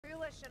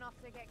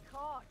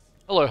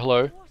Hello,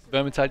 hello,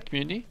 Vermintide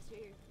community.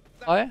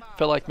 I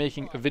felt like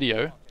making a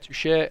video to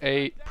share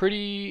a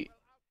pretty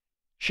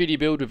shitty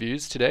build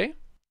reviews today,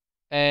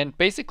 and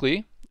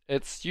basically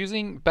it's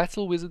using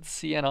Battle Wizard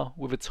Sienna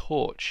with a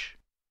torch.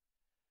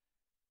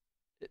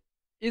 It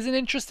is an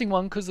interesting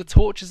one because the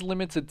torch is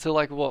limited to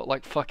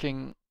like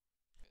fucking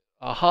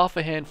half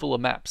a handful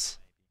of maps,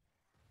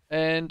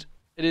 and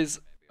it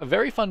is a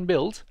very fun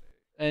build,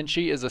 and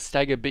she is a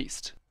stagger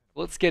beast.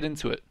 Let's get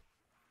into it.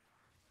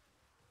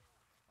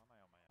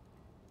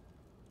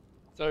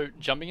 So,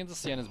 jumping into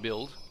Sienna's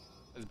build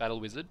as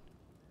Battle Wizard,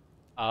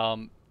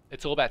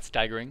 it's all about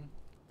staggering,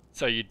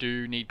 so you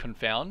do need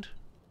Confound.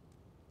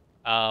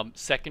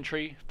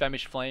 Secondary,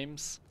 Famished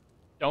Flames.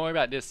 Don't worry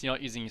about this, you're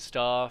not using your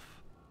staff.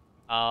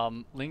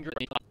 Lingering,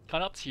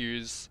 kind of up to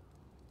use.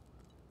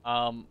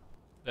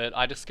 But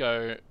I just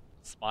go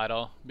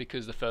Smiter,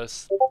 because the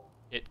first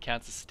hit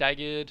counts as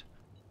staggered.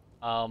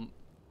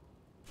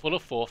 For the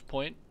fourth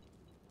point,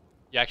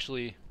 you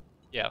actually,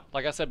 yeah,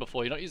 like I said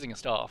before, you're not using a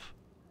staff.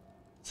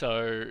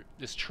 So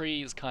this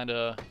tree is kind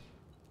of,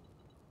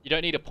 you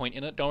don't need a point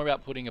in it. Don't worry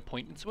about putting a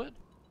point into it.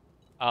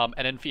 And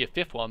then for your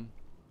fifth one,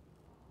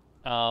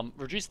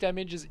 reduced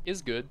damage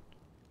is good.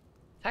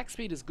 Attack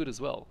speed is good as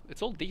well.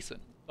 It's all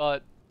decent.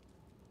 But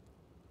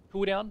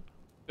cooldown,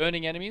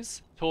 burning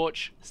enemies,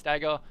 torch,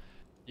 stagger,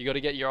 you got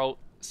to get your ult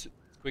as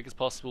quick as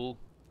possible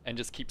and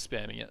just keep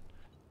spamming it.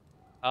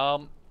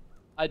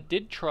 I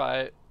did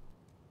try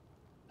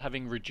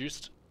having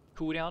reduced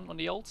cooldown on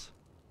the ult,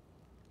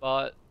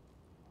 but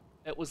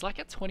it was like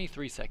at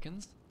 23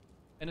 seconds,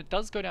 and it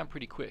does go down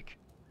pretty quick.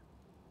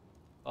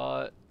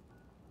 But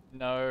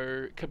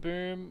no,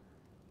 kaboom,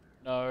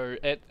 no,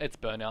 it's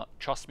burnout,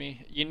 trust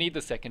me. You need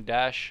the second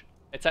dash.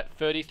 It's at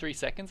 33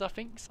 seconds, I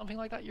think, something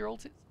like that, your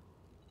ult is.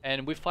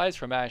 And with Fires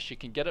from Ash, you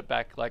can get it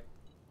back like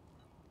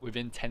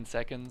within 10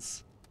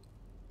 seconds.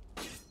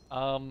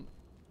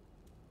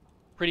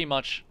 Pretty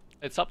much,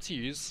 it's up to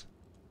you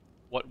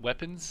what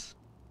weapons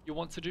you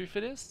want to do for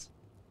this.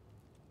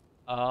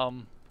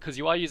 Because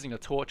you are using a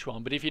torch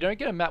one, but if you don't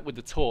get a map with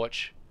the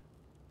torch,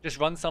 just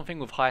run something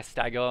with high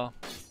stagger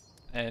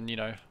and, you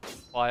know,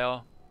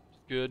 fire.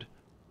 Good.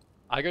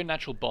 I go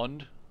natural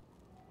bond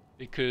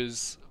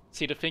because,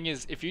 see, the thing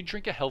is, if you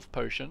drink a health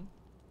potion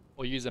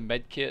or use a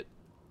med kit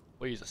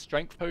or use a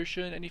strength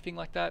potion, anything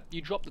like that,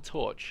 you drop the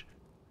torch.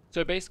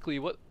 So basically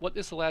what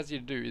this allows you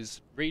to do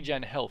is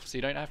regen health, so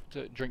you don't have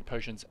to drink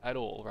potions at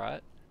all,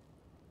 right?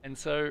 And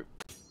so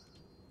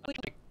I think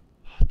like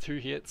 2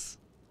 hits,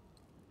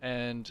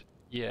 and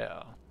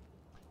yeah.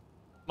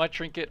 My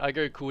trinket, I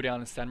go cooldown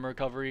and stamina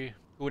recovery.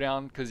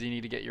 Cooldown because you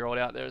need to get your ult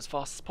out there as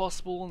fast as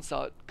possible and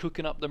start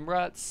cooking up them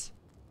rats.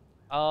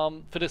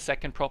 For the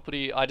second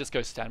property, I just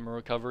go stamina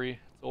recovery.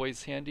 It's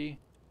always handy.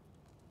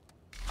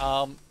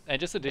 And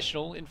just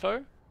additional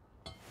info.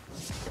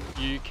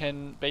 You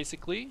can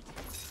basically,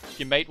 if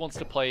your mate wants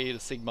to play the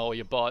Sigma or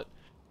your bot,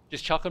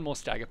 just chuck on more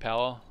stagger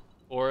power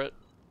for it.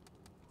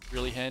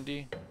 Really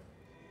handy.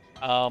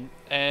 And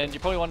you're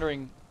probably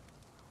wondering,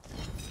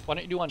 why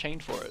don't you do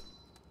Unchained for it?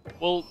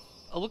 Well,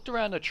 I looked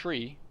around a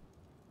tree.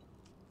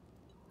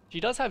 She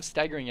does have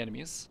staggering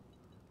enemies,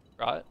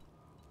 right?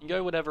 You can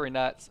go whatever in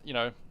that, you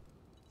know,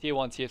 tier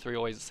 1, tier 3,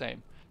 always the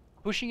same.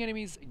 Pushing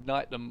enemies,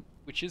 ignite them,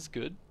 which is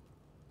good.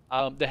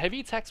 The heavy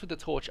attacks with the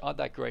torch aren't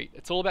that great.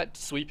 It's all about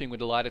sweeping with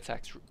the light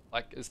attacks,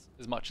 like,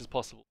 as much as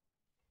possible.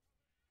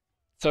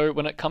 So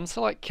when it comes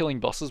to, like,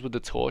 killing bosses with the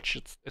torch,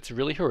 it's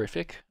really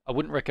horrific. I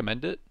wouldn't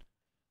recommend it.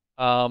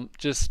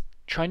 Just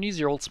try and use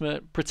your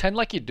ultimate. Pretend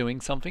like you're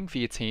doing something for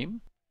your team.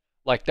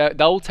 Like, that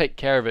will take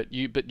care of it.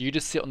 But you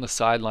just sit on the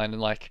sideline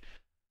and, like,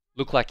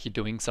 look like you're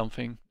doing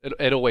something.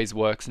 It always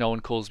works. No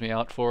one calls me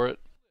out for it.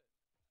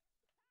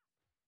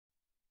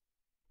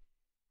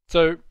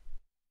 So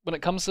when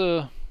it comes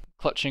to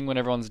clutching when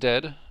everyone's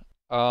dead,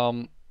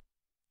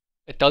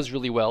 it does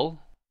really well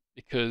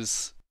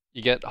because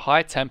you get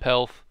high temp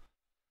health.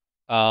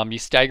 You're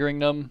staggering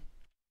them.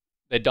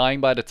 They're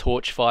dying by the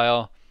torch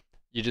fire.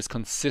 You're just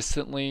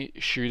consistently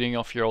shooting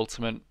off your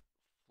ultimate,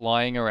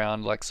 flying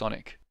around like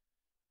Sonic.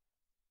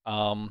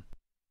 It's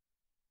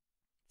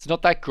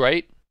not that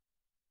great,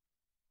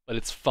 but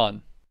it's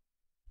fun.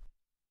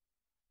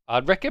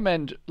 I'd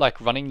recommend like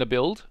running the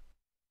build,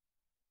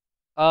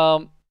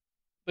 but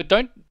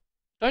don't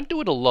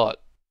do it a lot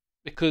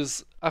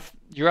because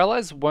your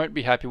allies won't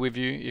be happy with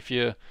you if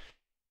you're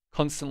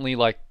constantly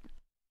like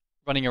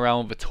running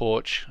around with a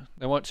torch.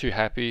 They weren't too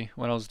happy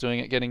when I was doing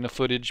it, getting the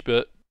footage,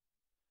 but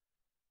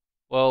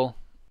well,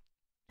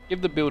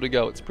 give the build a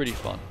go, it's pretty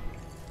fun.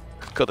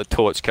 Got the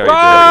torch carried there,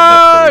 and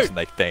that's the reason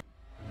they think.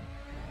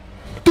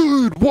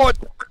 Dude, what?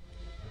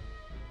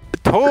 The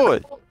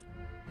torch!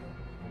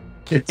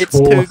 It's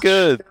too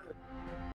good!